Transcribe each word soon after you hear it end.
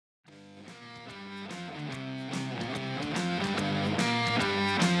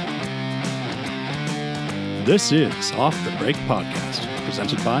This is Off the Break Podcast,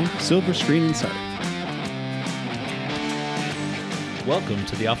 presented by Silver Screen Insider. Welcome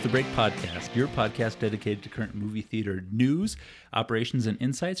to the Off the Break Podcast, your podcast dedicated to current movie theater news, operations, and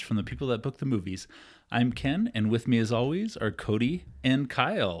insights from the people that book the movies. I'm Ken, and with me as always are Cody and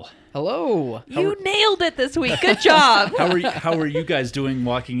Kyle. Hello. You nailed it this week. Good job. How are you guys doing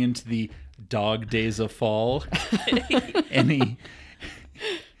walking into the dog days of fall?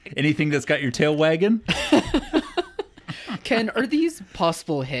 Anything that's got your tail wagging? Ken, are these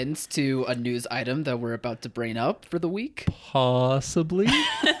possible hints to a news item that we're about to bring up for the week? Possibly.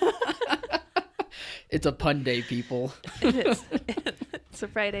 It's a pun day, people. It is. It's a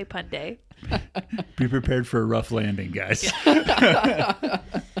Friday pun day. Be prepared for a rough landing, guys.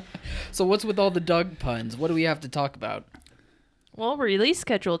 So what's with all the dog puns? What do we have to talk about? Well, release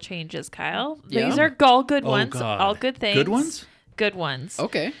schedule changes, Kyle. Yeah? These are all good Oh, ones. God. All good things. Good ones? Good ones.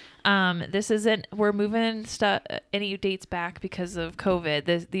 Okay. This isn't, we're moving any dates back because of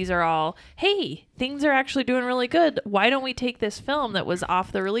COVID. These are all, hey, things are actually doing really good. Why don't we take this film that was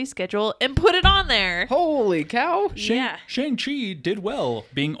off the release schedule and put it on there? Holy cow. Yeah. Shang-Chi did well,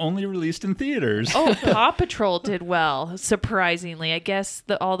 being only released in theaters. Oh, Paw Patrol did well, surprisingly. I guess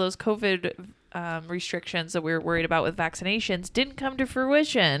all those COVID restrictions that we were worried about with vaccinations didn't come to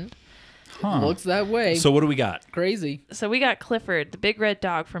fruition. Huh. Looks that way. So what do we got? Crazy. So we got Clifford, the big red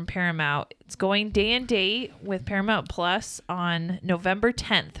dog from Paramount. It's going day and date with Paramount Plus on November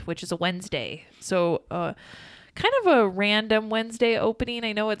 10th, which is a Wednesday. So kind of a random Wednesday opening.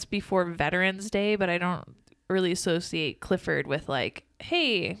 I know it's before Veterans Day, but I don't really associate Clifford with like,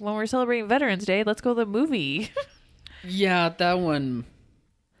 hey, when we're celebrating Veterans Day, let's go to the movie. Yeah, that one.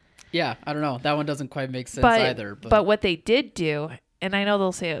 Yeah, I don't know. That one doesn't quite make sense either. But what they did do, and I know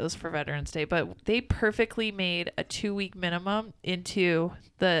they'll say it was for Veterans Day, but they perfectly made a 2-week minimum into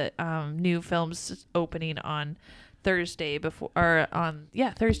the new film's opening on Thursday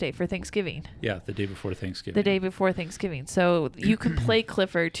Thursday for Thanksgiving. Yeah, the day before Thanksgiving. The day before Thanksgiving. So you can play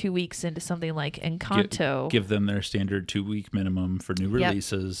Clifford 2 weeks into something like Encanto. Give them their standard 2-week minimum for new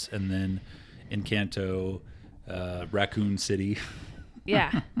releases, and then Encanto, Raccoon City.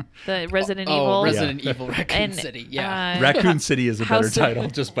 Yeah. The Resident Evil. Resident Evil Raccoon City. Yeah. Raccoon City is a better House of- title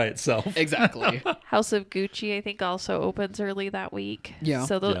just by itself. Exactly. House of Gucci, I think, also opens early that week. Yeah.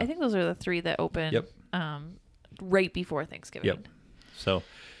 So Yeah. I think those are the three that open Yep. right before Thanksgiving. Yep. So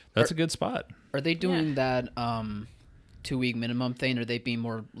that's a good spot. Are they doing that 2-week minimum thing? Are they being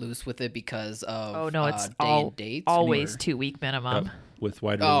more loose with it because of Oh, no, it's day all, and dates? always Or- 2-week minimum. Yep. With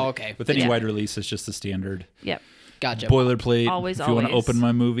wide okay. With any Yeah. wide release, it's just the standard Yep. Gotcha. boilerplate. Always, if you want to always. open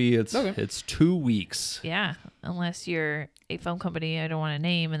my movie, it's Okay. it's 2 weeks. Yeah. Unless you're a film company I don't want to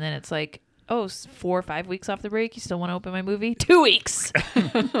name, and then it's like, 4 or 5 weeks off the break, you still want to open my movie? 2 weeks.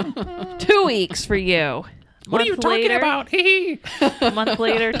 2 weeks for you. What are you talking about? A month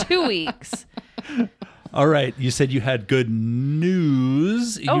later, 2 weeks. All right. You said you had good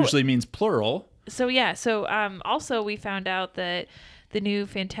news. It Oh. usually means plural. So also we found out that the new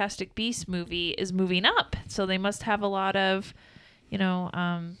Fantastic Beasts movie is moving up. So they must have a lot of,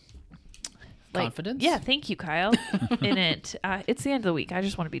 Confidence? Yeah, thank you, Kyle. In it. It's the end of the week. I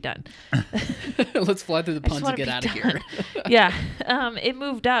just want to be done. Let's fly through the puns and wanna get be out of done. here. Yeah. It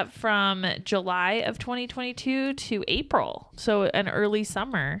moved up from July of 2022 to April. So an early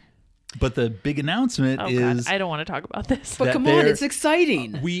summer. But the big announcement Oh, is God. I don't want to talk about this. But That come on, they're- it's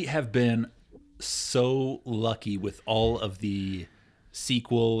exciting. we have been so lucky with all of the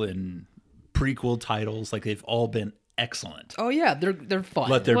sequel and prequel titles. Like they've all been excellent. Oh yeah, they're fun.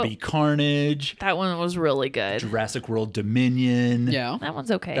 Let There Well- Be Carnage, That one was really good. Jurassic World Dominion. Yeah. That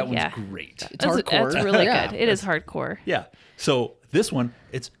one's okay. That one's yeah. great. It's hardcore. That's really Yeah. good. It is hardcore. Yeah. So this one,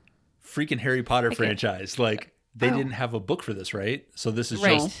 it's freaking Harry Potter franchise. Like they Oh. didn't have a book for this, right? So this is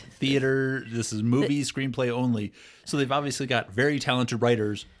Right. just theater. This is movie, screenplay only. So they've obviously got very talented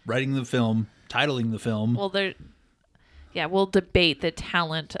writers writing the film, titling the film. Well, we'll debate the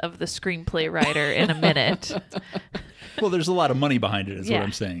talent of the screenplay writer in a minute. Well, there's a lot of money behind it, is what Yeah.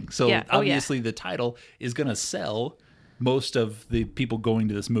 I'm saying. So Yeah. Oh, yeah. obviously the title is going to sell most of the people going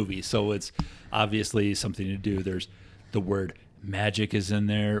to this movie. So it's obviously something to do. There's the word magic is in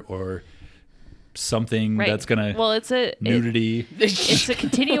there or something Right. that's going to Well, it's nudity. it's a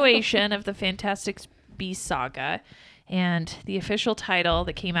continuation of the Fantastic Beasts saga, and the official title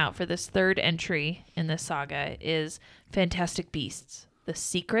that came out for this third entry in this saga is Fantastic Beasts: The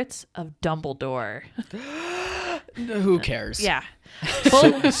Secrets of Dumbledore. Who cares? Yeah.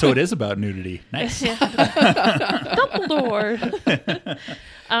 So it is about nudity. Nice. Dumbledore.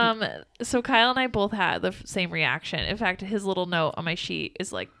 So Kyle and I both had the same reaction. In fact, his little note on my sheet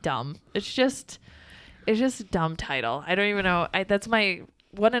is like dumb. It's It's just a dumb title. I don't even know. That's my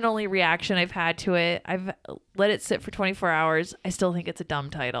one and only reaction I've had to it. I've let it sit for 24 hours. I still think it's a dumb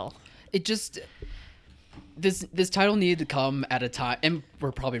title. It just this title needed to come at a time, and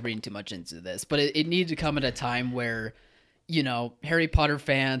we're probably reading too much into this, but it needed to come at a time where, you know, Harry Potter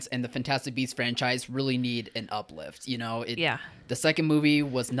fans and the Fantastic Beasts franchise really need an uplift. You know, the second movie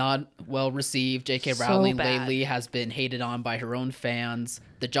was not well received. J.K. Rowling lately has been hated on by her own fans.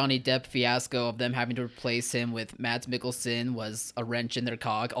 The Johnny Depp fiasco of them having to replace him with Mads Mikkelsen was a wrench in their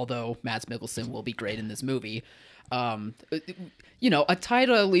cog, although Mads Mikkelsen will be great in this movie. You know, a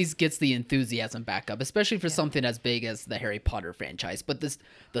title at least gets the enthusiasm back up, especially for something as big as the Harry Potter franchise. But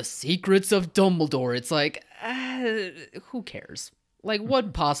the Secrets of Dumbledore, it's like, who cares? Like,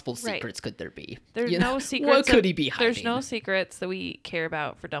 what possible secrets could there be? There's no secrets. What could he be hiding? There's no secrets that we care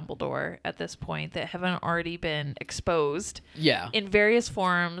about for Dumbledore at this point that haven't already been exposed. Yeah. In various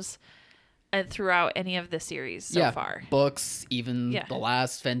forms and throughout any of the series so far. Books, even the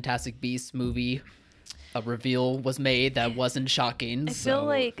last Fantastic Beasts movie, a reveal was made that wasn't shocking. I feel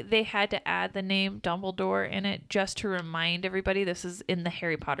like they had to add the name Dumbledore in it just to remind everybody this is in the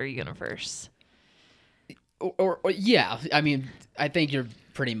Harry Potter universe. Or yeah, I mean, I think you're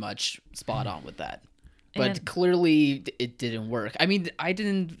pretty much spot on with that. But clearly it didn't work. I mean, I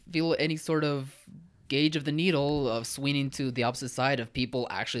didn't feel any sort of gauge of the needle of swinging to the opposite side of people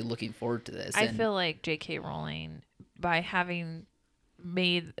actually looking forward to this. I feel like J.K. Rowling, by having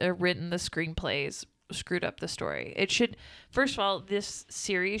written the screenplays, screwed up the story. It should, first of all, this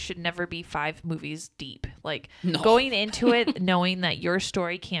series should never be 5 movies deep. Like, going into it knowing that your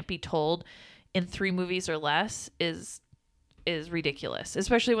story can't be told in 3 movies or less is ridiculous,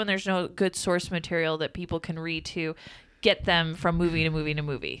 especially when there's no good source material that people can read to get them from movie to movie to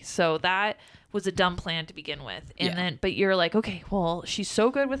movie. So that was a dumb plan to begin with. And then, but you're like, okay, well, she's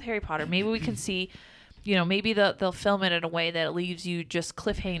so good with Harry Potter. Maybe we can see, you know, maybe they'll film it in a way that leaves you just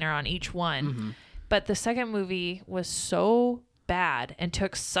cliffhanger on each one. Mm-hmm. But the second movie was so bad and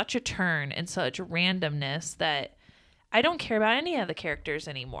took such a turn and such randomness that I don't care about any of the characters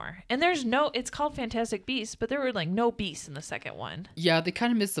anymore. And it's called Fantastic Beasts, but there were like no beasts in the second one. Yeah, they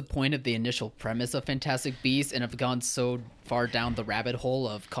kind of missed the point of the initial premise of Fantastic Beasts and have gone so far down the rabbit hole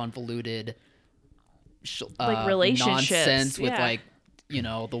of convoluted like relationships nonsense with like, you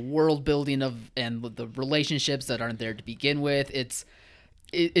know, the world building and the relationships that aren't there to begin with.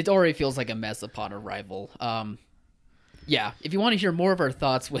 It already feels like a mess upon arrival. Yeah, if you want to hear more of our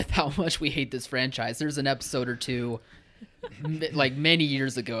thoughts with how much we hate this franchise, there's an episode or two like many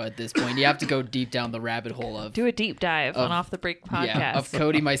years ago at this point. You have to go deep down the rabbit hole of... Do a deep dive on Off the Break podcast. Yeah, of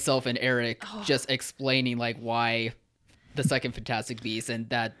Cody, myself, and Eric just explaining like why the second Fantastic Beasts and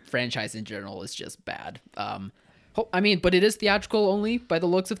that franchise in general is just bad. I mean, but it is theatrical only by the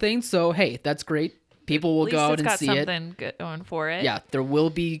looks of things, so hey, that's great. People will go out and see it. It's got something good going for it. Yeah, there will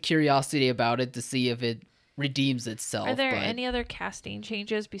be curiosity about it to see if it redeems itself. Are there any other casting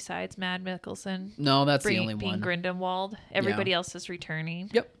changes besides Mads Mikkelsen? No, that's the only being one. Grindelwald. Everybody else is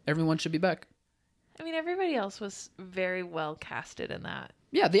returning. Yep, everyone should be back. I mean, everybody else was very well casted in that.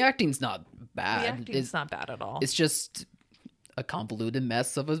 Yeah, the acting's not bad. The acting's not bad at all. It's just a convoluted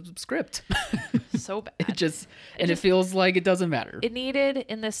mess of a script. So bad. It feels like it doesn't matter. It needed,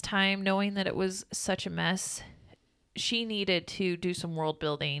 in this time, knowing that it was such a mess, she needed to do some world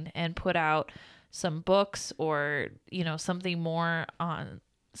building and put out some books or, you know, something more on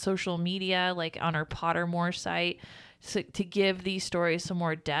social media, like on her Pottermore site, so to give these stories some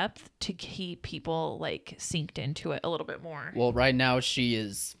more depth to keep people like synced into it a little bit more. Well, right now she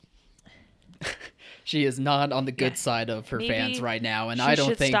is not on the good side of her fans right now, and I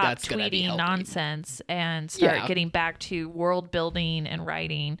don't think that's going to be helping. Nonsense and start getting back to world building and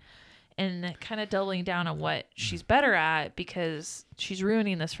writing and kind of doubling down on what she's better at, because she's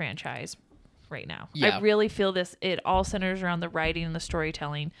ruining this franchise right now. I really feel it all centers around the writing and the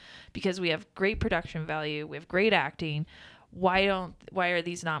storytelling, because we have great production value, we have great acting. Why are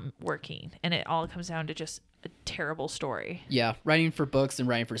these not working? And it all comes down to just a terrible story. Yeah, writing for books and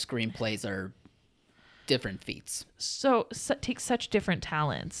writing for screenplays are different feats. So take such different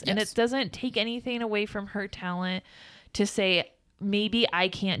talents. Yes. And it doesn't take anything away from her talent to say, maybe I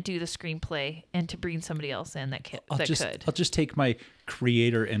can't do the screenplay, and to bring somebody else in that could. I'll just take my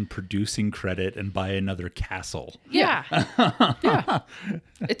creator and producing credit and buy another castle. Yeah. Yeah.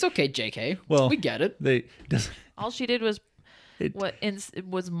 It's okay, JK. Well, we get it. All she did was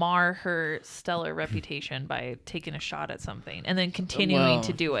mar her stellar reputation by taking a shot at something and then continuing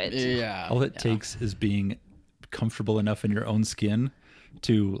to do it. Yeah. All it takes is being comfortable enough in your own skin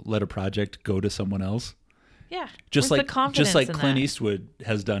to let a project go to someone else. Yeah. Just where's like the confidence in Clint that? Eastwood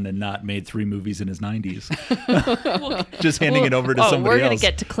has done and not made 3 movies in his 90s. Just handing it over to we're somebody gonna else.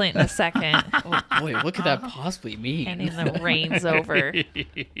 get to Clint in a second. Oh boy, what could that possibly mean? Handing the reins over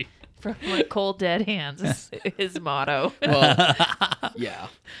from my cold dead hands is his motto. Well, yeah.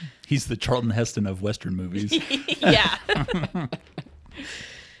 He's the Charlton Heston of Western movies. Yeah.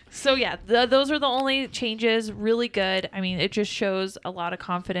 So yeah, those are the only changes. Really good. I mean, it just shows a lot of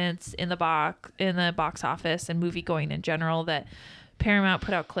confidence in the box office and movie going in general that Paramount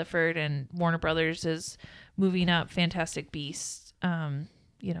put out Clifford and Warner Brothers is moving up Fantastic Beasts,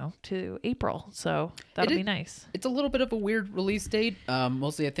 to April. So that'll be nice. It's a little bit of a weird release date.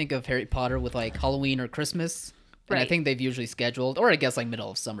 Mostly I think of Harry Potter with like Halloween or Christmas. And I Right. think they've usually scheduled, or I guess like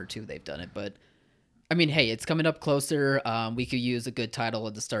middle of summer too, they've done it. But I mean, hey, it's coming up closer. We could use a good title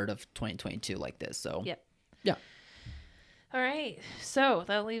at the start of 2022 like this. So Yep. yeah. All right. So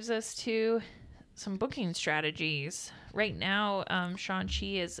that leaves us to some booking strategies. Right now, Shang-Chi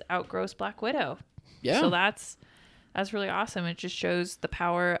is outgrossed Black Widow. Yeah. So that's really awesome. It just shows the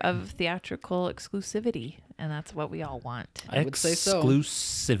power of theatrical exclusivity, and that's what we all want. I would say so.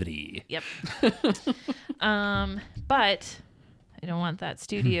 Exclusivity. Yep. But I don't want that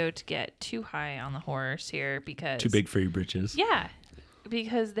studio to get too high on the horse here because Too big for your britches. Yeah,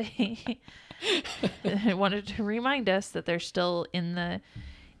 because they wanted to remind us that they're still in the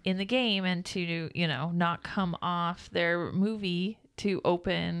game and to not come off their movie to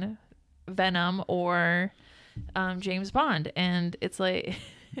open Venom or James Bond, and it's like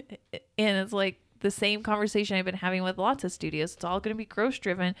the same conversation I've been having with lots of studios. It's all going to be gross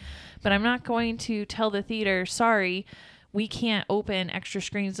driven, but I'm not going to tell the theater, sorry, we can't open extra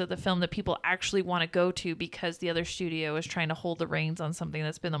screens of the film that people actually want to go to because the other studio is trying to hold the reins on something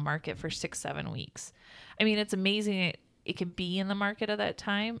that's been in the market for 6-7 weeks. I mean, it's amazing it can be in the market at that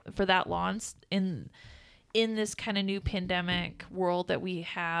time for that long in this kind of new pandemic world that we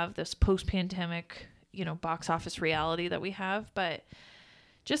have, this post-pandemic, box office reality that we have. But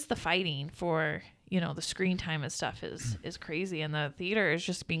just the fighting for, the screen time and stuff is crazy. And the theater is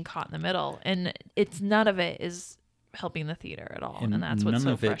just being caught in the middle. And none of it is helping the theater at all. And that's what's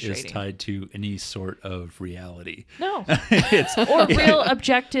so frustrating. None of it is tied to any sort of reality. No. It's Or real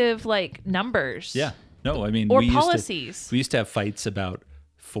objective, like, numbers. Yeah. No, I mean, Or we policies. we used to have fights about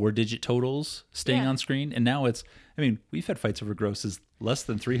 4-digit totals staying Yeah. on screen, and now we've had fights over grosses less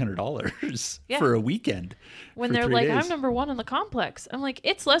than $300 Yeah. for a weekend. When for they're 3 like, days. I'm number 1 in the complex. I'm like,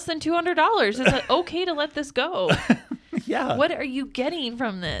 it's less than $200. Is it okay to let this go? Yeah. What are you getting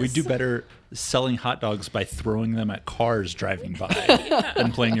from this? We do better selling hot dogs by throwing them at cars driving by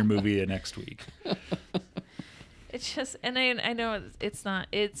than playing your movie next week. It's just, and I know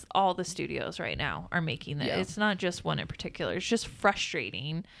it's all the studios right now are making that. Yeah. It's not just one in particular. It's just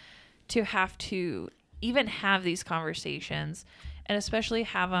frustrating to have to even have these conversations, and especially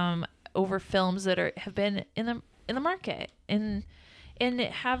have them over films that have been in the market and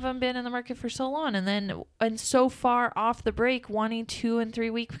have them been in the market for so long, and so far off the break, wanting 2 and 3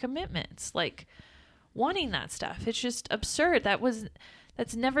 week commitments, like wanting that stuff. It's just absurd.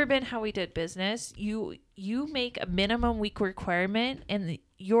 That's never been how we did business. You make a minimum week requirement, and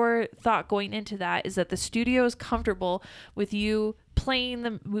your thought going into that is that the studio is comfortable with you playing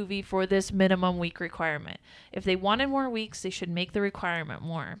the movie for this minimum week requirement. If they wanted more weeks, they should make the requirement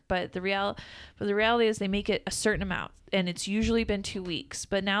more. But the reality is they make it a certain amount, and it's usually been 2 weeks.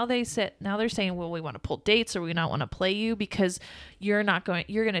 But now they're saying, well, we want to pull dates, or we not want to play you because you're going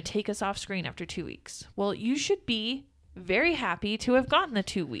to take us off screen after 2 weeks. Well, you should be very happy to have gotten the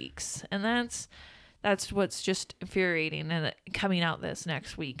 2 weeks, and that's what's just infuriating. And coming out this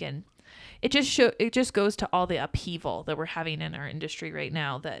next week, and it just goes to all the upheaval that we're having in our industry right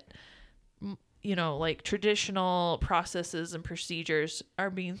now, that like traditional processes and procedures are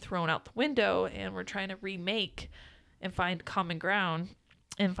being thrown out the window, and we're trying to remake and find common ground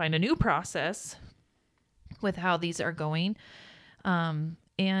and find a new process with how these are going. And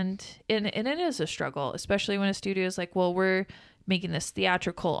it is a struggle, especially when a studio is like, well, we're making this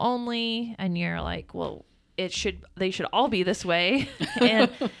theatrical only, and you're like, well, they should all be this way.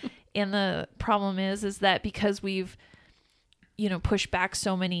 And the problem is that because we've, pushed back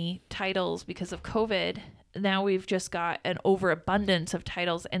so many titles because of COVID, now we've just got an overabundance of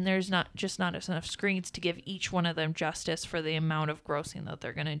titles, and there's not enough screens to give each one of them justice for the amount of grossing that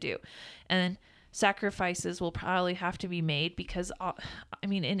they're going to do. And sacrifices will probably have to be made because,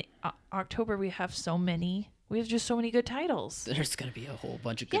 in October we have just so many good titles. There's going to be a whole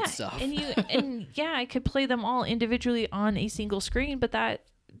bunch of good stuff. And I could play them all individually on a single screen, but that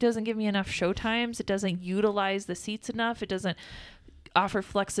doesn't give me enough show times. It doesn't utilize the seats enough. It doesn't offer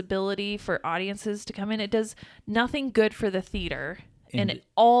flexibility for audiences to come in. It does nothing good for the theater and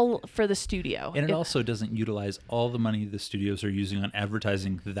all for the studio. And it also doesn't utilize all the money the studios are using on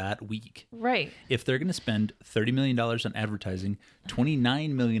advertising that week. Right. If they're going to spend $30 million on advertising, $29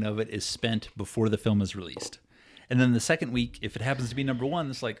 million of it is spent before the film is released. And then the second week, if it happens to be number one,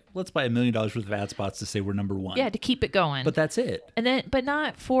 it's like, let's buy $1 million worth of ad spots to say we're number one. Yeah, to keep it going. But that's it. And then, but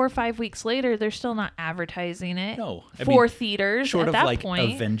not 4 or 5 weeks later, they're still not advertising it. No. For theaters short at of that like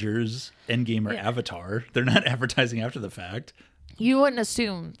point. Avengers, Endgame, or Avatar, they're not advertising after the fact. You wouldn't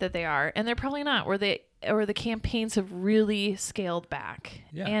assume that they are, and they're probably not. Or the campaigns have really scaled back.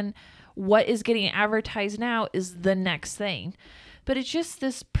 Yeah. And what is getting advertised now is the next thing. But it's just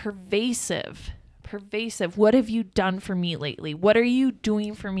this pervasive. What have you done for me lately? What are you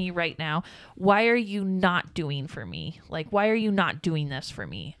doing for me right now? Why are you not doing for me? Like, why are you not doing this for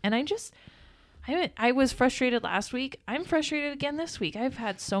me? And I was frustrated last week. I'm frustrated again this week. I've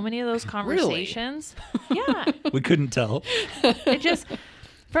had so many of those conversations. Really? Yeah. We couldn't tell. It just,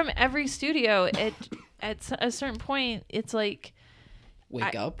 from every studio, at a certain point, it's like,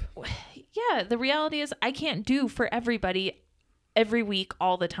 Wake up. Yeah, the reality is I can't do for everybody every week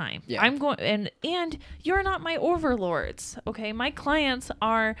all the time. Yeah. I'm going and you're not my overlords. Okay, my clients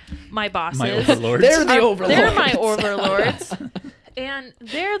are my bosses. My overlords. They're the overlords. They're my overlords. And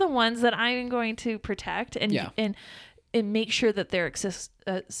they're the ones that I'm going to protect and make sure that their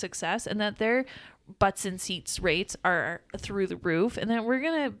success and that their butts and seats rates are through the roof and that we're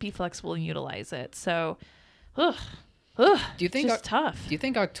going to be flexible and utilize it. So do you think it's just tough. Do you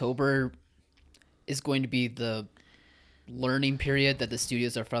think October is going to be the learning period that the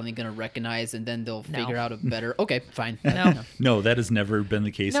studios are finally going to recognize, and then they'll figure out a better... Okay, fine. No, that has never been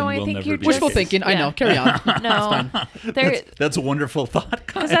the case, No, I and will think never you're be Wishful the case. thinking. I know. Carry on. No, That's a wonderful thought,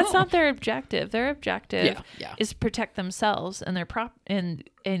 Kyle. because that's not their objective. Their objective Yeah. is protect themselves and their and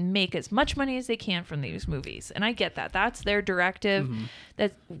make as much money as they can from these movies. And I get that. That's their directive. Mm-hmm.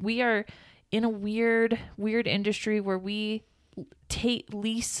 That we are in a weird industry where we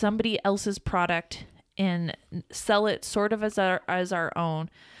lease somebody else's product and sell it sort of as our own,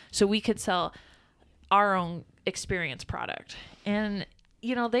 so we could sell our own experience product. And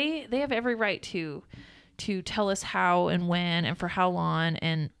they have every right to tell us how and when and for how long,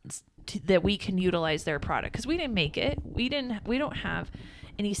 and that we can utilize their product, because we didn't make it. We don't have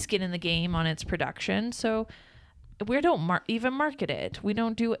any skin in the game on its production, so we don't even market it.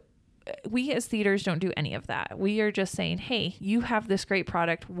 We as theaters don't do any of that. We are just saying, hey, you have this great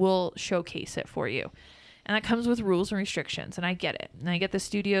product, we'll showcase it for you. And that comes with rules and restrictions, and I get it. And I get the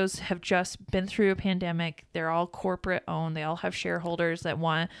studios have just been through a pandemic. They're all corporate owned. They all have shareholders that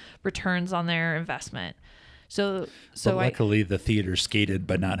want returns on their investment. So luckily the theater skated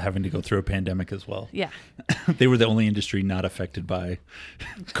by not having to go through a pandemic as well. Yeah. They were the only industry not affected by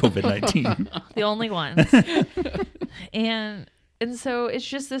COVID-19. The only ones. And so it's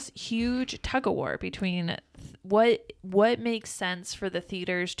just this huge tug of war between what makes sense for the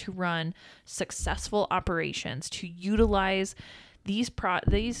theaters to run successful operations, to utilize these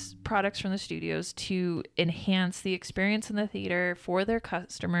products from the studios to enhance the experience in the theater for their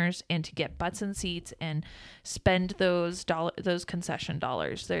customers and to get butts and seats and spend those concession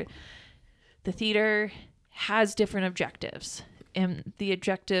dollars. The theater has different objectives, and the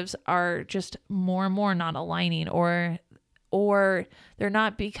objectives are just more and more not aligning, or they're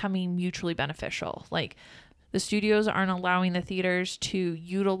not becoming mutually beneficial. Like, the studios aren't allowing the theaters to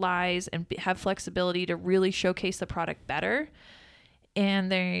utilize and have flexibility to really showcase the product better.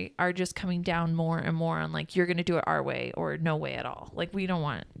 And they are just coming down more and more on, like, you're going to do it our way or no way at all. Like, we don't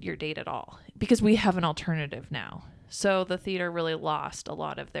want your date at all, because we have an alternative now. So the theater really lost a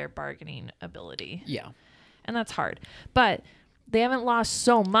lot of their bargaining ability. Yeah. And that's hard. But they haven't lost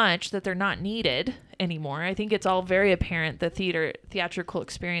so much that they're not needed anymore. I think it's all very apparent the theatrical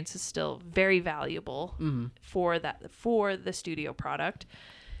experience is still very valuable for the studio product.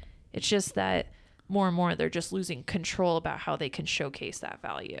 It's just that more and more they're just losing control about how they can showcase that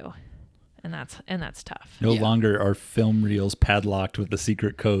value. And that's tough. No longer are film reels padlocked with the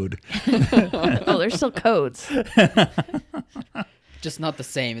secret code. Oh, there's still codes. Just not the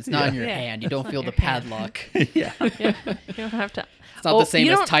same. It's not in your hand. You don't feel the hand. padlock. Yeah. You don't have to. It's not the same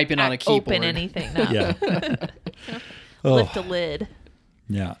you as don't typing on a keyboard. Open anything. No. Yeah. Lift a lid.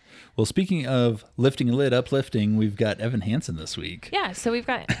 Yeah. Well, speaking of lifting a lid, uplifting, we've got Evan Hansen this week. Yeah, so we've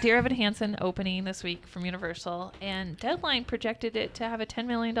got Dear Evan Hansen opening this week from Universal, and Deadline projected it to have a $10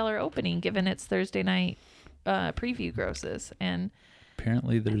 million opening given its Thursday night preview grosses. And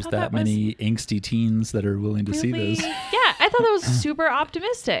apparently there's thought that that was many angsty teens that are willing to see really, this. yeah, I thought that was super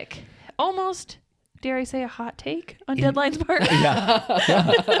optimistic. Almost dare I say, a hot take on Deadline's part.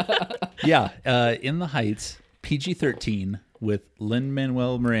 Yeah. In the Heights, PG-13 with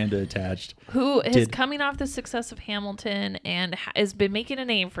Lin-Manuel Miranda attached. Who is coming off the success of Hamilton and has been making a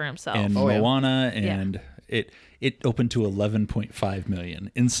name for himself. And Moana, and it opened to 11.5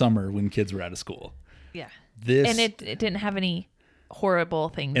 million in summer when kids were out of school. Yeah. This and it didn't have any horrible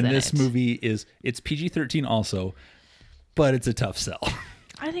things in and this it. movie it's PG-13 also, but it's a tough sell.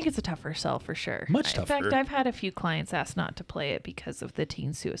 I think it's a tougher sell for sure. Much tougher. In fact, I've had a few clients ask not to play it because of the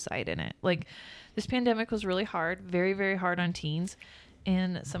teen suicide in it. Like, this pandemic was really hard, very, very hard on teens,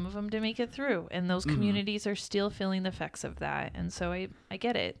 and some of them didn't make it through. And those communities are still feeling the effects of that. And so I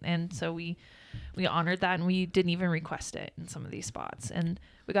get it. And so we honored that, and we didn't even request it in some of these spots. And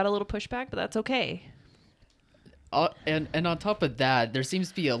we got a little pushback, but that's okay. And on top of that, there seems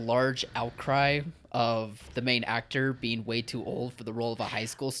to be a large outcry of the main actor being way too old for the role of a high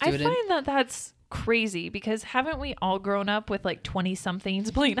school student. I find that that's crazy because haven't we all grown up with like 20-somethings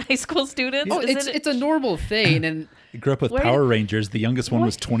playing high school students? Oh, it's a normal thing, and I grew up with Power Rangers. The youngest one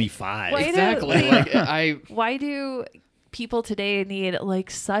was 25. exactly. Why do people today need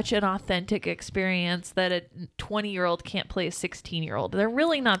like such an authentic experience that a 20-year-old can't play a 16-year-old? They're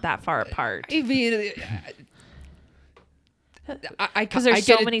really not that far apart. I mean, because there's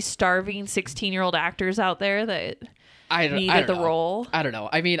so many starving 16-year-old actors out there that needed the role. I don't know.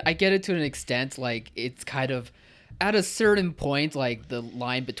 I mean, I get it to an extent. Like, it's kind of at a certain point, like the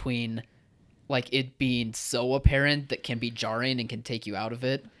line between like it being so apparent that can be jarring and can take you out of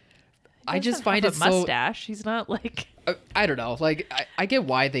it. I just find it so mustache. He's not like I don't know. Like, I get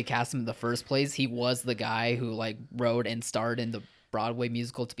why they cast him in the first place. He was the guy who like wrote and starred in the Broadway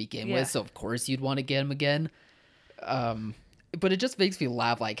musical to begin with, so of course you'd want to get him again. But it just makes me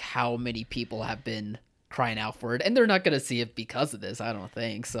laugh, like how many people have been crying out for it, and they're not going to see it because of this. I don't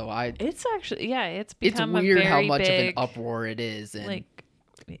think so. It's actually it's become it's weird a very how much big, of an uproar it is, and like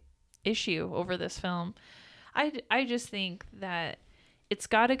issue over this film. I just think that it's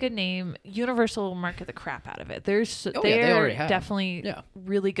got a good name. Universal will market the crap out of it. They're definitely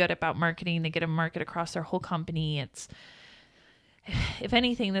really good about marketing. They get a market across their whole company. It's, if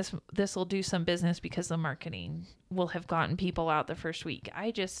anything, this will do some business because the marketing will have gotten people out the first week.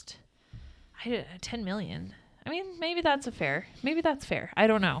 10 million. I mean, maybe that's fair. I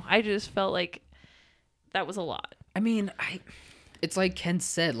don't know. I just felt like that was a lot. I mean, it's like Ken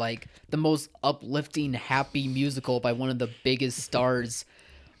said, like the most uplifting, happy musical by one of the biggest stars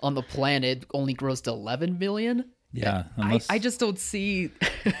on the planet only grossed 11 million. Yeah, I just don't see.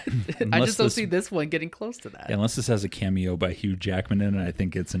 See this one getting close to that. Yeah, unless this has a cameo by Hugh Jackman in it, I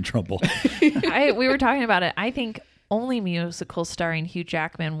think it's in trouble. We were talking about it. I think only musicals starring Hugh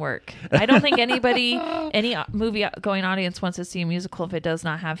Jackman work. I don't think any movie going audience wants to see a musical if it does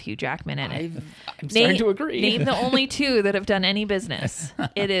not have Hugh Jackman in it. I'm starting to agree. Name the only two that have done any business.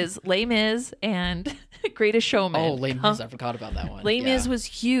 It is Les Mis and Greatest Showman. Oh, Les Mis! I forgot about that one. Les Mis was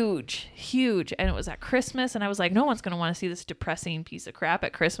huge, and it was at Christmas, and I was like, no one's going to want to see this depressing piece of crap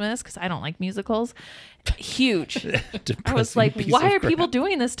at Christmas because I don't like musicals. Huge. I was like, why are people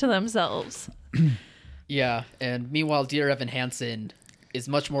doing this to themselves? Yeah, and meanwhile, Dear Evan Hansen is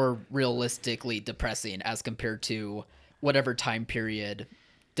much more realistically depressing as compared to whatever time period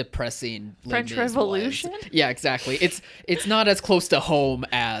depressing French Revolution. Yeah, exactly. It's not as close to home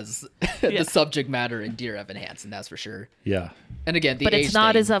as the subject matter in Dear Evan Hansen, that's for sure. Yeah, and again, but it's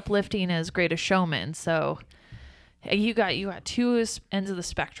not as uplifting as Greatest Showman. So you got two ends of the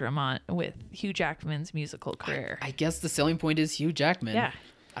spectrum on with Hugh Jackman's musical career. I guess the selling point is Hugh Jackman. Yeah,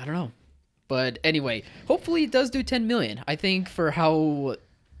 I don't know. But anyway, hopefully it does do 10 million. I think for how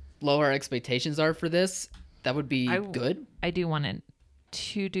low our expectations are for this, that would be good. I do want it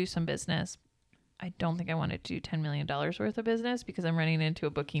to do some business. I don't think I want to do $10 million worth of business because I'm running into a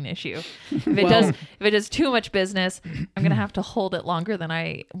booking issue. If it does too much business, I'm going to have to hold it longer than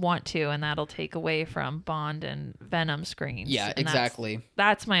I want to, and that'll take away from Bond and Venom screens. Yeah, exactly.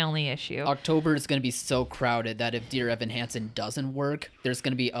 That's my only issue. October is going to be so crowded that if Dear Evan Hansen doesn't work, there's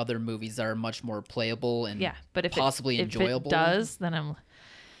going to be other movies that are much more playable and possibly enjoyable. If it does, then I'm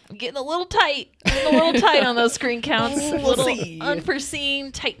getting a little tight. On those screen counts. We'll see.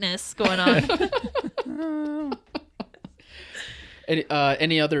 Unforeseen tightness going on.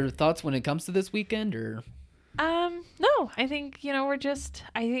 Any other thoughts when it comes to this weekend, or? No, I think, I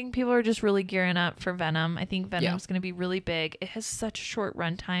think people are just really gearing up for Venom. I think Venom's going to be really big. It has such a short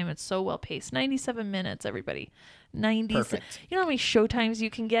run time. It's so well paced. 97 minutes, everybody. 90. Perfect. You know how many showtimes you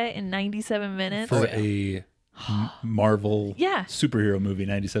can get in 97 minutes? For a Marvel superhero movie,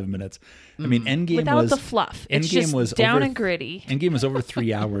 97 minutes. I mean, Endgame without the fluff. It's just down and gritty. Endgame was over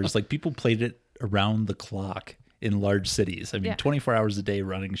 3 hours. Like, people played it around the clock in large cities. I mean, Yeah. 24 hours a day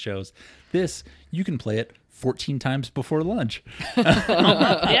running shows. This, you can play it 14 times before lunch.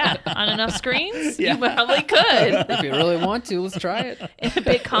 Yeah, on enough screens, Yeah. you probably could. If you really want to, let's try it. In a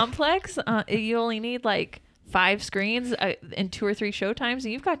big complex, you only need like 5 screens and 2 or 3 show times,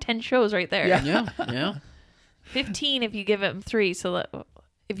 and you've got 10 shows right there. Yeah. 15 if you give them 3. So that,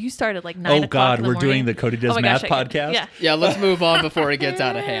 if you started like 9 Oh, o'clock God, in the we're morning, doing the Cody Does oh my Math gosh, I could- podcast? Yeah. Yeah, let's move on before it gets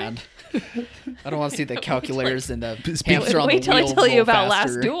out of hand. I don't want to see the calculators and the hamster on the Wait till I wheel tell you roll about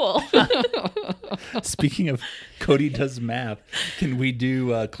faster. Last Duel. Speaking of Cody Does Math, can we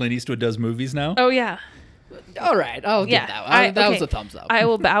do Clint Eastwood Does Movies now? Oh, yeah. All right, I'll give Yeah. that one. That was okay. a thumbs up. I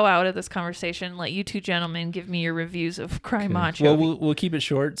will bow out of this conversation. Let you two gentlemen give me your reviews of Cry Macho. Well, we'll keep it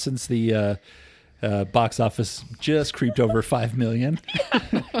short since the box office just creeped over 5 million.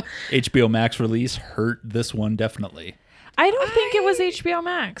 HBO Max release hurt this one definitely. I don't think it was HBO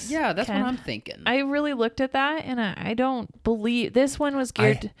Max. Yeah, that's Ken. what I'm thinking. I really looked at that, and I don't believe this one was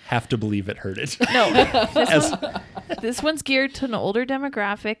geared. I have to believe it hurt it. No, this one's geared to an older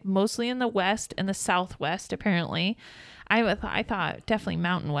demographic, mostly in the West and the Southwest. Apparently, I thought definitely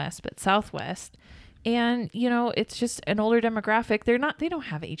Mountain West, but Southwest. And it's just an older demographic. They don't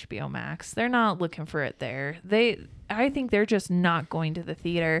have HBO Max. They're not looking for it there. I think they're just not going to the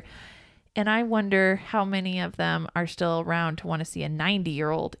theater. And I wonder how many of them are still around to want to see a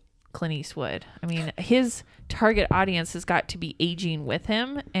 90-year-old Clint Eastwood. I mean, his target audience has got to be aging with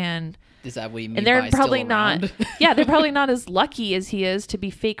him, and Is that what you mean? and they're by probably still not. around? Yeah, they're probably not as lucky as he is to be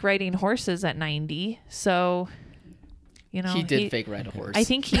fake riding horses at 90. So, He did fake ride a horse. I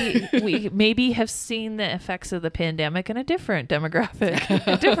think we maybe have seen the effects of the pandemic in a different demographic,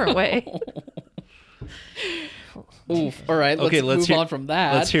 a different way. Oof. All right, let's move on from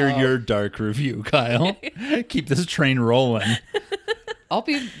that. Let's hear your dark review, Kyle. Keep this train rolling. I'll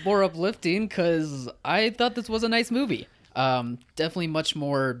be more uplifting because I thought this was a nice movie. Definitely much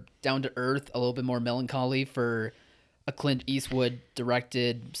more down to earth, a little bit more melancholy for a Clint Eastwood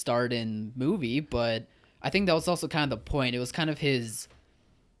directed, starred in movie. But I think that was also kind of the point. It was kind of his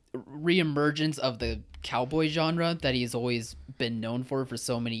reemergence of the cowboy genre that he's always been known for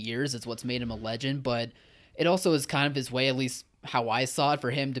so many years. It's what's made him a legend, but it also is kind of his way, at least how I saw it,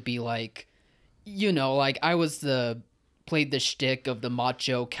 for him to be like, like I was played the shtick of the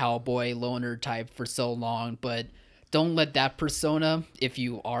macho cowboy loner type for so long, but don't let that persona, if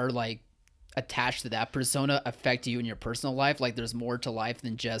you are like attached to that persona, affect you in your personal life. Like there's more to life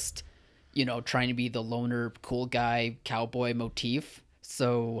than just, trying to be the loner cool guy cowboy motif.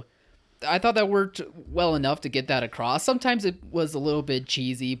 So I thought that worked well enough to get that across. Sometimes it was a little bit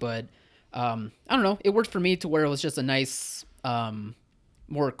cheesy, but I don't know. It worked for me to where it was just a nice,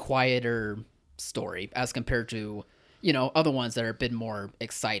 more quieter story as compared to, other ones that are a bit more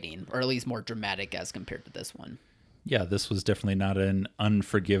exciting or at least more dramatic as compared to this one. Yeah, this was definitely not an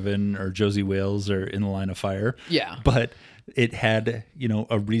Unforgiven or Josie Wales or In the Line of Fire. Yeah. But it had,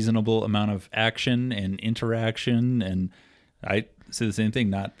 a reasonable amount of action and interaction. And I say the same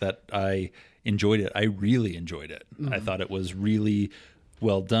thing, not that I enjoyed it. I really enjoyed it. I thought it was really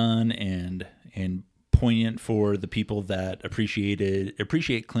well done and poignant for the people that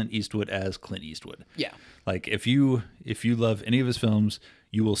appreciate Clint Eastwood as Clint Eastwood. Yeah. Like if you love any of his films,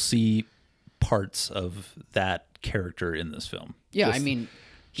 you will see parts of that character in this film. Yeah,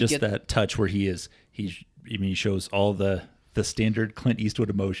 Just that touch where he shows all the standard Clint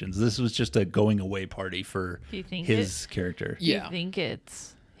Eastwood emotions. This was just a going away party for his character. Yeah. You think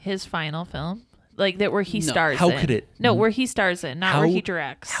it's his final film? Like that where he No. stars How in. could it- No, where he stars in, not where he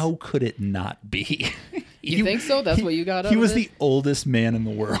directs. How could it not be? You think so? That's what you got out He of was it? the oldest man in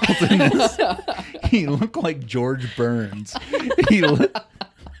the world. In this. He looked like George Burns. He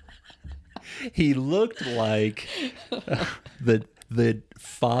looked like the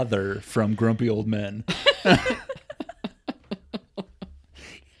father from Grumpy Old Men.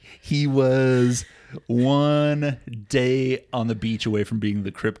 He was one day on the beach away from being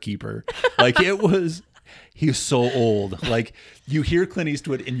the crypt keeper. Like he was so old. Like you hear Clint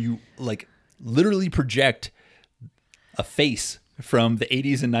Eastwood and you like literally project a face from the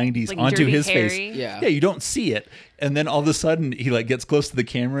 80s and 90s Like onto Dirty his Harry. face. Yeah. Yeah, you don't see it. And then all of a sudden he like gets close to the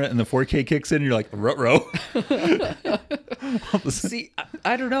camera and the 4K kicks in and you're like, ruh-roh. See,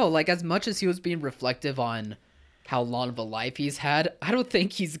 I don't know. Like, as much as he was being reflective on how long of a life he's had, I don't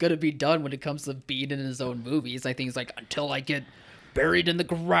think he's going to be done when it comes to being in his own movies. I think he's like, until I get buried in the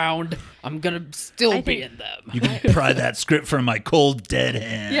ground, I'm going to still be think- in them. You can pry that script from my cold dead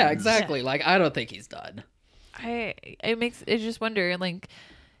hands. Yeah, exactly. Like, I don't think he's done. I just wonder, like,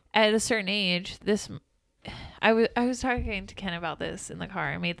 at a certain age, I was talking to Ken about this in the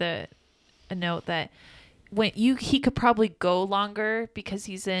car. I made a note that he could probably go longer because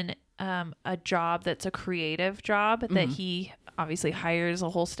he's in a job that's a creative job that he obviously hires a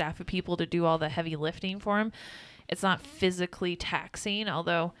whole staff of people to do all the heavy lifting for him. It's not physically taxing,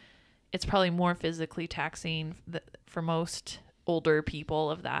 although it's probably more physically taxing for most older people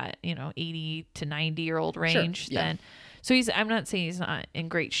of that, 80 to 90-year-old range. Sure, yeah. So I'm not saying he's not in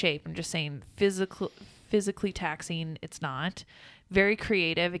great shape. I'm just saying physically taxing, it's not. Very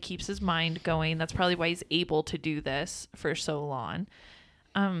creative. It keeps his mind going. That's probably why he's able to do this for so long.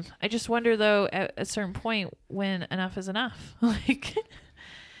 I just wonder, though, at a certain point when enough is enough. Like,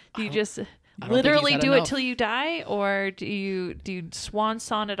 do you just literally do it till you die, or do you swan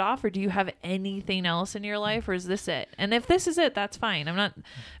song it off, or do you have anything else in your life, or is this it? And if this is it, that's fine. I'm not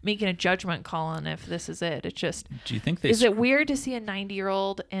making a judgment call on if this is it. It's just, do you think is it weird to see a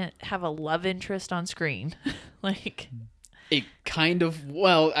 90-year-old and have a love interest on screen? Like, it kind of,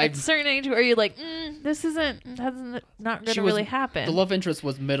 at a certain age where you're like, that's not going to really happen. The love interest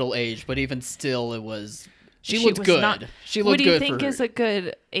was middle aged, but even still, it was. She looked good. She looked good. What do you think is a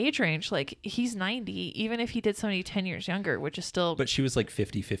good age range? Like, he's 90, even if he did somebody 10 years younger, which is still. But she was like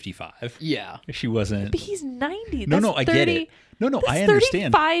 50, 55. Yeah. She wasn't. But he's 90. No, I get it. No, I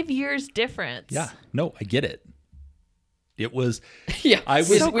understand. 35 years difference. Yeah. No, I get it. It was. Yeah.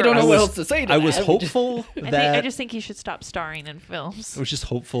 We don't know what else to say to that. I was hopeful that. I just think he should stop starring in films. I was just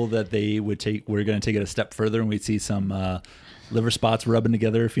hopeful that they would we're going to take it a step further and we'd see some liver spots rubbing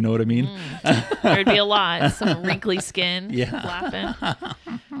together, if you know what I mean. There'd be a lot. Some wrinkly skin. Yeah. Flapping.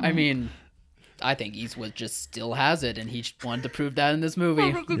 I mean, I think Eastwood just still has it, and he wanted to prove that in this movie.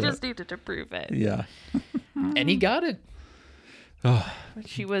 I think he just needed to prove it. Yeah. And he got it.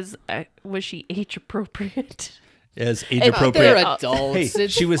 She was she age appropriate? As age appropriate. They're adults. Hey,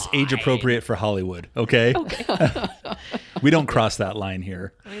 she was age appropriate for Hollywood. Okay. We don't cross that line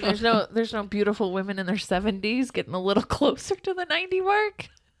here. I mean, there's no beautiful women in their 70s getting a little closer to the 90 mark.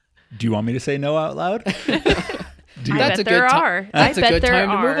 Do you want me to say no out loud? That's a good time. That's a good time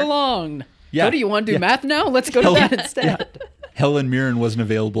to move along. Yeah. What do you want to do? Math now? Let's go to that instead. Yeah. Helen Mirren wasn't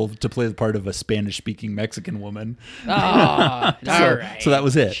available to play the part of a Spanish-speaking Mexican woman. All right. So that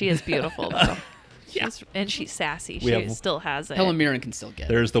was it. She is beautiful, though. And she's sassy. She still has it. Helen Mirren can still get it.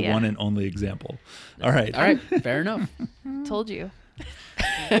 There's the one and only example. All right. Fair enough. Told you.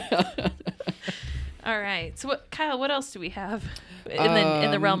 All right. So, Kyle, what else do we have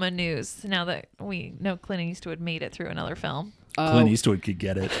in the realm of news now that we know Clint Eastwood made it through another film? Clint Eastwood could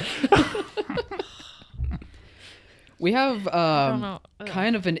get it. We have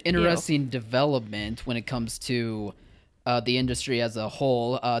kind of an interesting development when it comes to the industry as a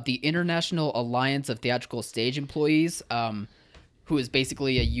whole. The International Alliance of Theatrical Stage Employees, who is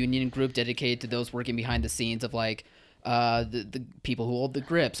basically a union group dedicated to those working behind the scenes of like the people who hold the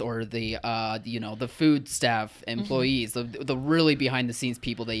grips or the the food staff employees, the really behind the scenes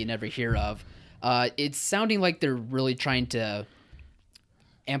people that you never hear of. It's sounding like they're really trying to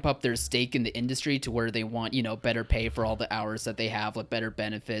amp up their stake in the industry to where they want, better pay for all the hours that they have, like better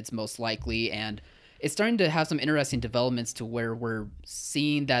benefits most likely. And it's starting to have some interesting developments to where we're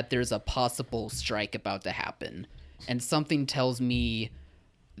seeing that there's a possible strike about to happen. And something tells me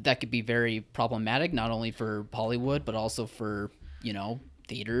that could be very problematic, not only for Hollywood, but also for,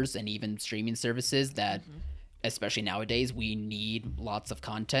 theaters and even streaming services that, especially nowadays, we need lots of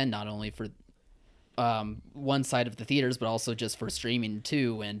content, not only for one side of the theaters, but also just for streaming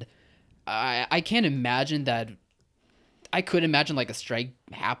too. And I can't imagine that. I could imagine like a strike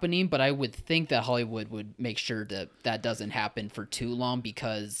happening, but I would think that Hollywood would make sure that doesn't happen for too long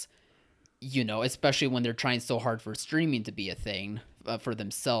because, especially when they're trying so hard for streaming to be a thing for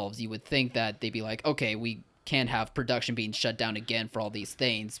themselves, you would think that they'd be like, okay, we can't have production being shut down again for all these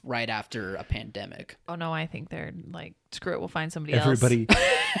things right after a pandemic. Oh no, I think they're like, screw it, we'll find somebody everybody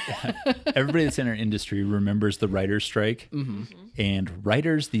that's in our industry remembers the writer's strike. And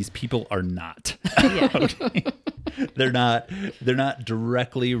writers, these people are not. Okay? They're not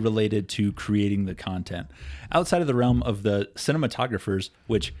directly related to creating the content. Outside of the realm of the cinematographers,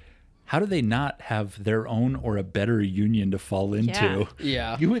 which how do they not have their own or a better union to fall into?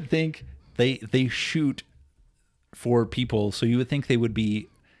 Yeah. You would think they shoot for people, so you would think they would be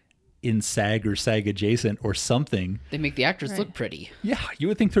in SAG or SAG adjacent or something. They make the actors look pretty. Yeah, you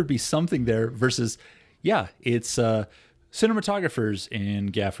would think there'd be something there versus, it's cinematographers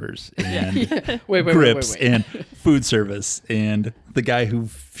and gaffers and grips and food service and the guy who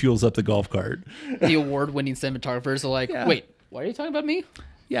fuels up the golf cart. The award-winning cinematographers are like, wait, why are you talking about me?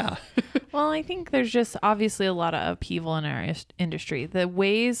 Yeah. Well, I think there's just obviously a lot of upheaval in our industry. The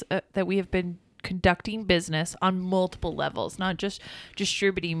ways that we have been conducting business on multiple levels, not just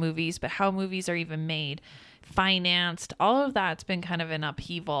distributing movies, but how movies are even made, financed. All of that's been kind of an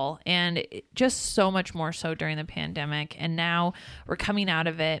upheaval, and just so much more so during the pandemic. And now we're coming out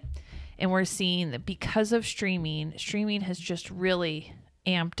of it, and we're seeing that because of streaming has just really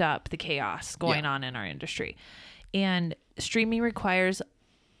amped up the chaos going on in our industry. And streaming requires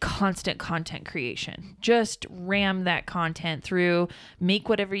constant content creation. Just ram that content through, make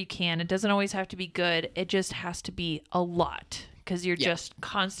whatever you can. It doesn't always have to be good. It just has to be a lot, because you're just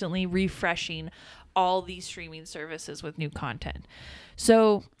constantly refreshing all these streaming services with new content.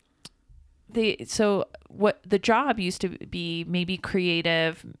 So what the job used to be, maybe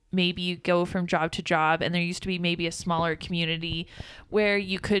creative, maybe you go from job to job, and there used to be maybe a smaller community where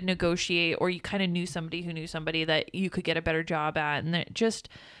you could negotiate, or you kind of knew somebody who knew somebody that you could get a better job at, and it just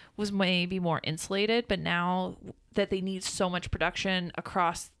was maybe more insulated. But now that they need so much production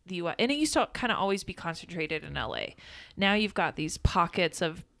across the US, and it used to kind of always be concentrated in LA. Now you've got these pockets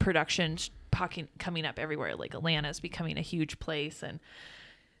of production coming up everywhere. Like Atlanta is becoming a huge place, and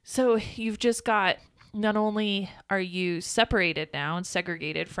so you've just got, not only are you separated now and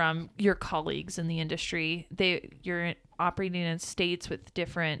segregated from your colleagues in the industry, you're operating in states with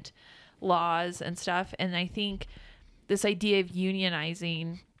different laws and stuff. And I think this idea of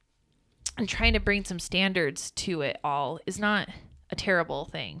unionizing and trying to bring some standards to it all is not a terrible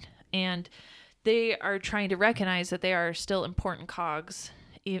thing. And they are trying to recognize that they are still important cogs,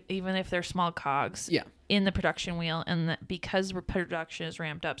 even if they're small cogs in the production wheel, and that because production is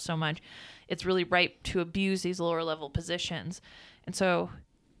ramped up so much, it's really ripe to abuse these lower level positions. And so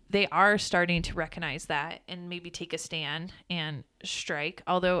they are starting to recognize that and maybe take a stand and strike.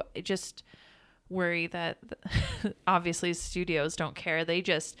 Although I just worry that obviously studios don't care.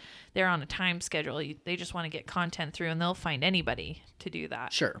 They're on a time schedule. They just want to get content through, and they'll find anybody to do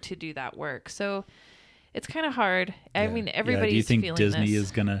that, to do that work. So it's kind of hard. I mean, everybody's do you think feeling Disney this.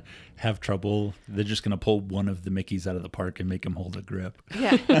 is going to have trouble? They're just going to pull one of the Mickeys out of the park and make him hold a grip.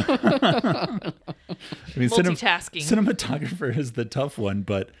 Yeah. I mean, Multitasking. Cinematographer is the tough one,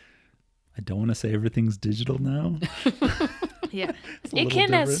 but I don't want to say everything's digital now. Yeah. It's a It little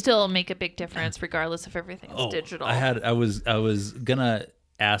can different. still make a big difference regardless if everything's digital. I was gonna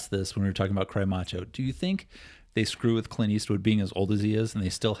ask this when we were talking about Cry Macho. Do you think they screw with Clint Eastwood being as old as he is, and they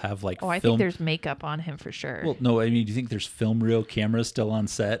still have like I think there's makeup on him for sure. Well, no, I mean, do you think there's film reel cameras still on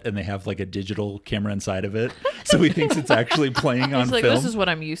set, and they have like a digital camera inside of it, so he thinks it's actually playing on He's like, film? this is what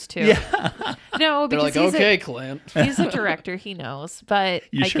I'm used to. Yeah. No, They're because like, okay, Clint. he's a director. He knows, but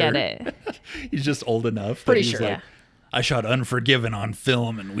You I sure? get it. He's just old enough. that Pretty he's sure. like, Yeah. I shot Unforgiven on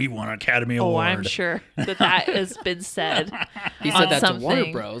film, and we won an Academy Award. Oh, I'm sure that has been said. He on said that to Warner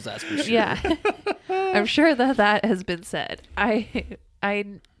something. Bros. That's for sure. Yeah, I'm sure that has been said. I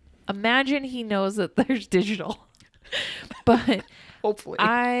imagine he knows that there's digital, but Hopefully.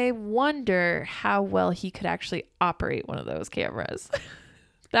 I wonder how well he could actually operate one of those cameras.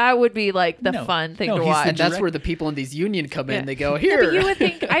 That would be like the No. fun thing No, to he's the watch. and that's direct- where the people in these union come in. Yeah. They go, Yeah, here. but you would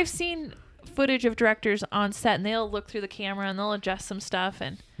think, I've seen footage of directors on set, and they'll look through the camera and they'll adjust some stuff.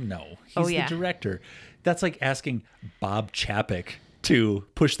 And No, he's Oh, the yeah. director. That's like asking Bob Chapek to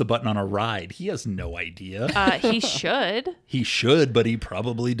push the button on a ride. He has no idea. he should. He should, but he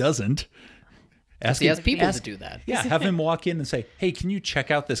probably doesn't. He has people to do that. Yeah, have him walk in and say, "Hey, can you check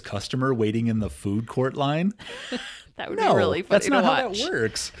out this customer waiting in the food court line?" That would No, be really funny that's not to how watch. that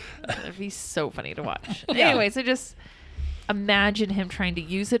works. That'd be so funny to watch. Anyway, so just imagine him trying to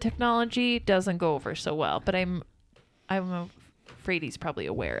use the technology. Doesn't go over so well, but I'm afraid he's probably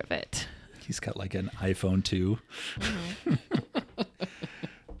aware of it. He's got like an iPhone 2. Mm-hmm.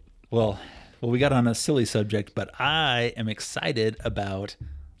 Well, we got on a silly subject, but I am excited about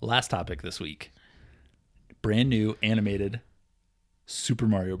last topic this week. Brand new animated Super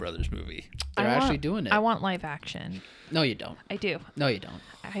Mario Brothers movie. They're actually doing it. I want live action. No, you don't. I do. No, you don't.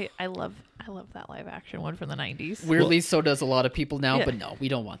 I love that live action one from the 90s. Weirdly, so does a lot of people now, Yeah. but no, we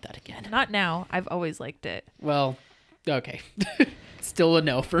don't want that again. Not now. I've always liked it. Well, okay. Still a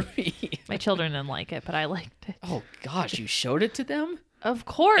no for me. My children didn't like it, but I liked it. Oh, gosh, you showed it to them? Of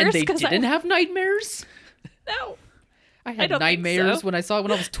course. And they 'cause didn't have nightmares? No. I had don't think nightmares so. when I saw it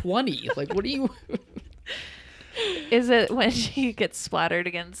when I was 20. Like, what do you... Is it when she gets splattered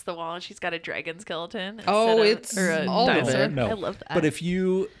against the wall and she's got a dragon skeleton? Oh, instead it's or a all of dinosaur? it. No, I love that. But if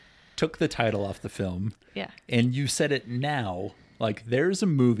you took the title off the film yeah. and you said it now, like there's a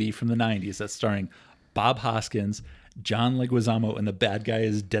movie from the 90s that's starring Bob Hoskins, John Leguizamo, and the bad guy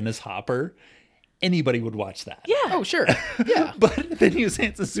is Dennis Hopper, anybody would watch that. Yeah. Oh, sure. Yeah. But then you say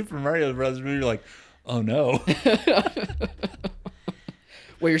it's a Super Mario Brothers movie, you're like, oh no.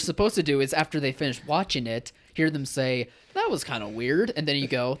 What you're supposed to do is after they finish watching it, hear them say, that was kind of weird. And then you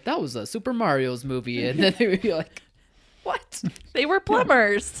go, that was a Super Mario's movie. And then they would be like, what? They were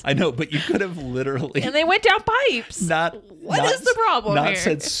plumbers. I know, but you could have literally And they went down pipes. What is the problem not here?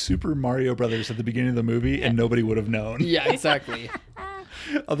 said Super Mario Brothers at the beginning of the movie, and nobody would have known. Yeah, exactly.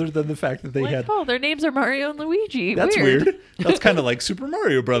 Other than the fact that they Like, had. oh, their names are Mario and Luigi. That's weird. That's kind of like Super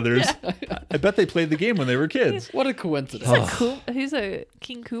Mario Brothers. Yeah. I bet they played the game when they were kids. What a coincidence. He's a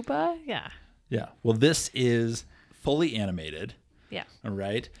King Koopa? Yeah. Yeah. Well, this is fully animated. Yeah. All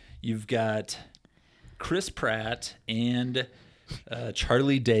right. You've got Chris Pratt and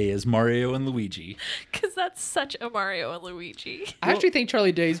Charlie Day as Mario and Luigi. Because that's such a Mario and Luigi. I actually think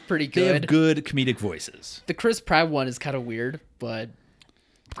Charlie Day's pretty They have good. good comedic voices. The Chris Pratt one is kind of weird, but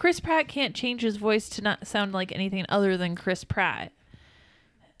Chris Pratt can't change his voice to not sound like anything other than Chris Pratt.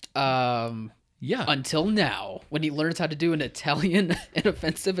 Yeah. until now, when he learns how to do an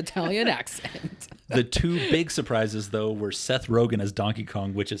offensive Italian accent. The two big surprises, though, were Seth Rogen as Donkey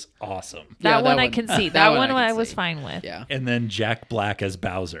Kong, which is awesome. Yeah, That that one I one- can see. that That one one I can I was see. fine with. Yeah. And then Jack Black as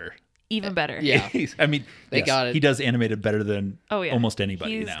Bowser. Even better. Yeah. I mean, They yes, got it. He does animated better than Oh, yeah. almost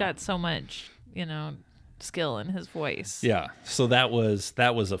anybody He's now. got so much, skill in his voice. Yeah. So that was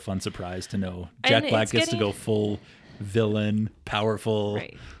a fun surprise to know. And Jack Black it's gets to getting- go full villain, powerful.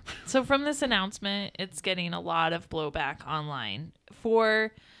 Right. So from this announcement, it's getting a lot of blowback online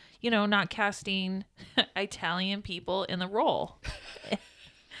for, not casting Italian people in the role.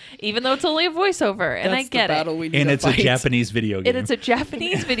 Even though it's only a voiceover, and I That's get the battle it. we need And to it's fight. a Japanese video game. And it's a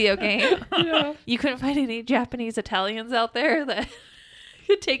Japanese video game. You couldn't find any Japanese Italians out there that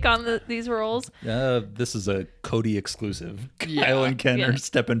could take on these roles. This is a Cody exclusive. Yeah. Kyle and Ken Yeah. are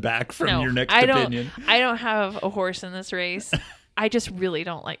stepping back from No, your next I opinion. I don't have a horse in this race. I just really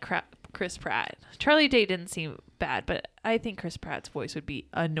don't like Chris Pratt. Charlie Day didn't seem bad, but I think Chris Pratt's voice would be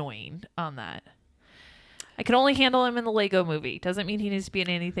annoying on that. I can only handle him in the Lego movie. Doesn't mean he needs to be in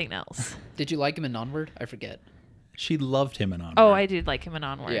anything else. Did you like him in Onward? I forget. She loved him in Onward. Oh, I did like him in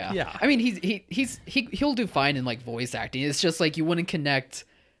Onward. Yeah. Yeah. I mean, he'll do fine in like voice acting. It's just like you wouldn't connect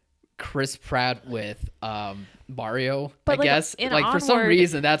Chris Pratt with Mario, But, I like, guess. in Like for some Onward-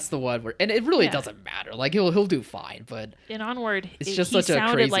 reason that's the one where, and it really Yeah. doesn't matter. Like he'll do fine, but In Onward, It's just he such a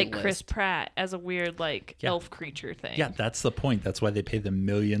sounded crazy like Chris list. Pratt as a weird Yeah. elf creature thing. Yeah, that's the point. That's why they pay them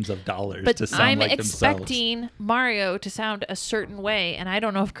millions of dollars But to sound I'm like themselves. expecting Mario to sound a certain way, and I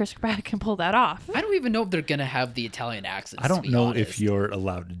don't know if Chris Pratt can pull that off. I don't even know if they're gonna have the Italian accents. I to don't be know honest. if you're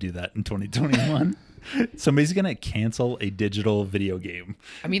allowed to do that in 2021. Somebody's going to cancel a digital video game.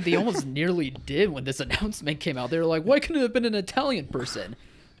 I mean, they almost nearly did when this announcement came out. They were like, "Why couldn't it have been an Italian person?"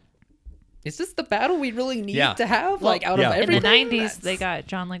 Is this the battle we really need Yeah. to have? Like out yeah. of In everything? In the 90s, That's- they got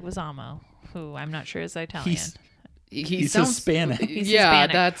John Leguizamo, who I'm not sure is Italian. He's he he's sounds Hispanic. He's yeah,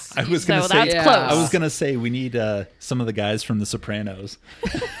 Hispanic. that's I was So going to say that's close. I was going to say we need some of the guys from The Sopranos.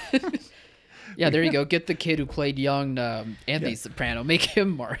 yeah. There you go. Get the kid who played young Anthony Soprano. Make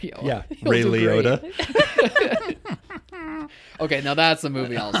him Mario. Yeah, He'll Ray do great. Liotta. Okay, now that's a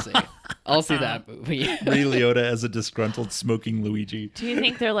movie I'll see. I'll see that movie. Ray Liotta as a disgruntled smoking Luigi. Do you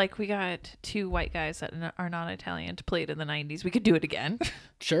think they're like, we got two white guys that are not Italian to play it in the 90s? We could do it again.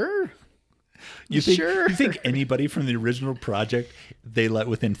 Sure. You think, Sure. You think anybody from the original project they let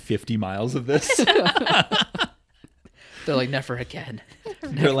within 50 miles of this? They're like, never again.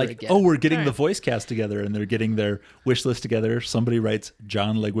 They're Never like, again. oh, we're getting the voice cast together, and they're getting their wish list together. Somebody writes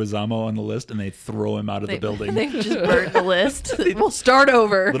John Leguizamo on the list, and they throw him out of the building. They just burned the list. We'll start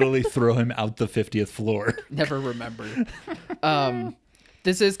over. Literally throw him out the 50th floor. Never remember.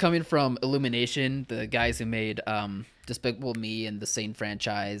 This is coming from Illumination, the guys who made Despicable Me and the Sane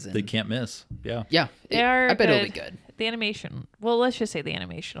franchise. And They can't miss. Yeah. yeah, They are I bet it'll be good. good. The animation. Well, let's just say the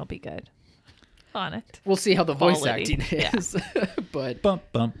animation will be good on it. We'll see how the voice Quality. acting Yeah. is, but Bump,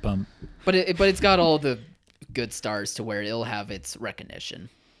 bump, bump. it's got all the good stars to where it'll have its recognition.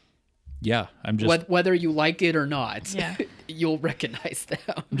 Yeah, I'm just Whether you like it or not, Yeah. you'll recognize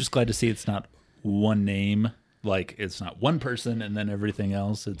them. I'm just glad to see it's not one name. Like it's not one person and then everything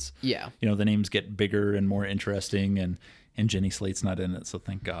else. It's Yeah. the names get bigger and more interesting, and Jenny Slate's not in it, so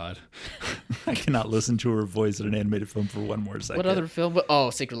thank God. I cannot listen to her voice in an animated film for one more second. What other film?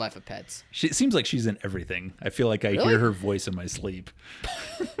 Oh, Secret Life of Pets. It seems like she's in everything. I feel like I Really? hear her voice in my sleep.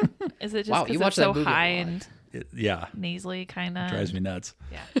 Is it just Wow, because you it's watch that so movie a high lot. and Yeah, nasally kind of? drives me nuts.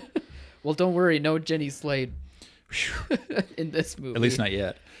 Yeah. Well, don't worry, no Jenny Slate in this movie. At least not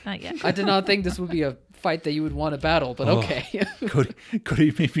yet. Not yet. I did not think this would be a fight that you would want to battle, but Oh. okay.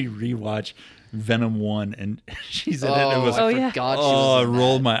 Cody made me rewatch Venom 1, and she's in it. And it was, I yeah. forgot she oh, I was in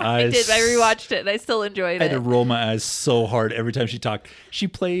rolled that. my I eyes. did. I rewatched it and I still enjoyed I had to it. roll my eyes so hard every time she talked. She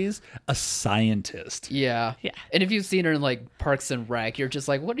plays a scientist. Yeah. Yeah. And if you've seen her in like Parks and Rec, you're just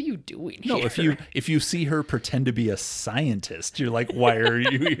like, what are you doing No, here? if you see her pretend to be a scientist, you're like, why are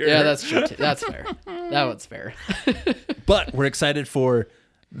you here? Yeah, that's true. Too. That's fair. That one's fair. But we're excited for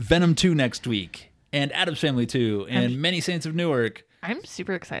Venom 2 next week, and Addams Family 2, and Many Saints of Newark. I'm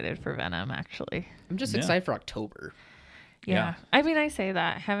super excited for Venom, actually. I'm just Yeah. excited for October. Yeah. I mean, I say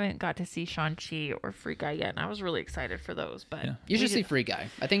that. I haven't got to see Shang-Chi or Free Guy yet, and I was really excited for those. But Yeah. You should see Free Guy.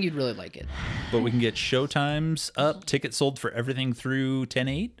 I think you'd really like it. But we can get showtimes up, tickets sold for everything through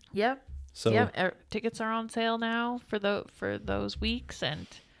 10/8. Yep. So Yep. Tickets are on sale now for those weeks, and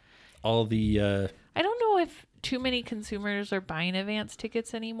all the I don't know if too many consumers are buying advance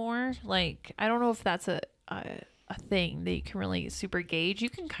tickets anymore. Like, I don't know if that's a thing that you can really super gauge. You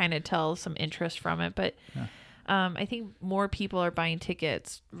can kind of tell some interest from it, but I think more people are buying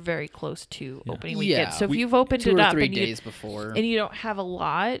tickets very close to opening weekend. Yeah. So if you've opened 2 it or up 3 and days before. and you don't have a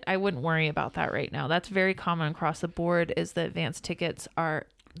lot, I wouldn't worry about that right now. That's very common across the board, is that advance tickets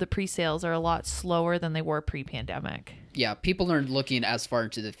the pre-sales are a lot slower than they were pre-pandemic. Yeah, people aren't looking as far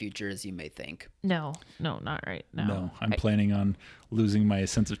into the future as you may think. No, not right now. no, I'm planning on losing my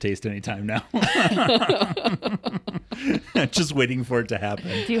sense of taste anytime now. Just waiting for it to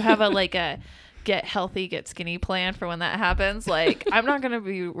happen. Do you have a get healthy, get skinny plan for when that happens? Like, I'm not going to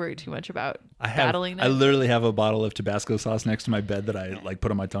be worried too much about battling I it. literally have a bottle of Tabasco sauce next to my bed that I like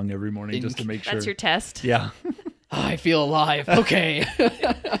put on my tongue every morning just to make sure. That's your test. Yeah. I feel alive. Okay.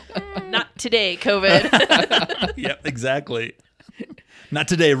 Not today, COVID. Yep, exactly. Not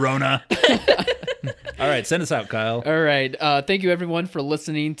today, Rona. All right, send us out, Kyle. All right. Thank you, everyone, for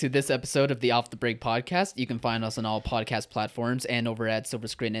listening to this episode of the Off the Break podcast. You can find us on all podcast platforms and over at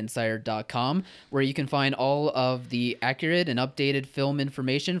silverscreeninsider.com, where you can find all of the accurate and updated film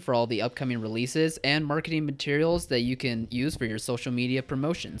information for all the upcoming releases and marketing materials that you can use for your social media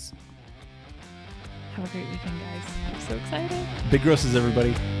promotions. Have a great weekend, guys. I'm so excited. Big grosses,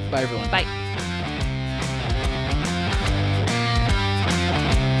 everybody. Bye, everyone. Bye.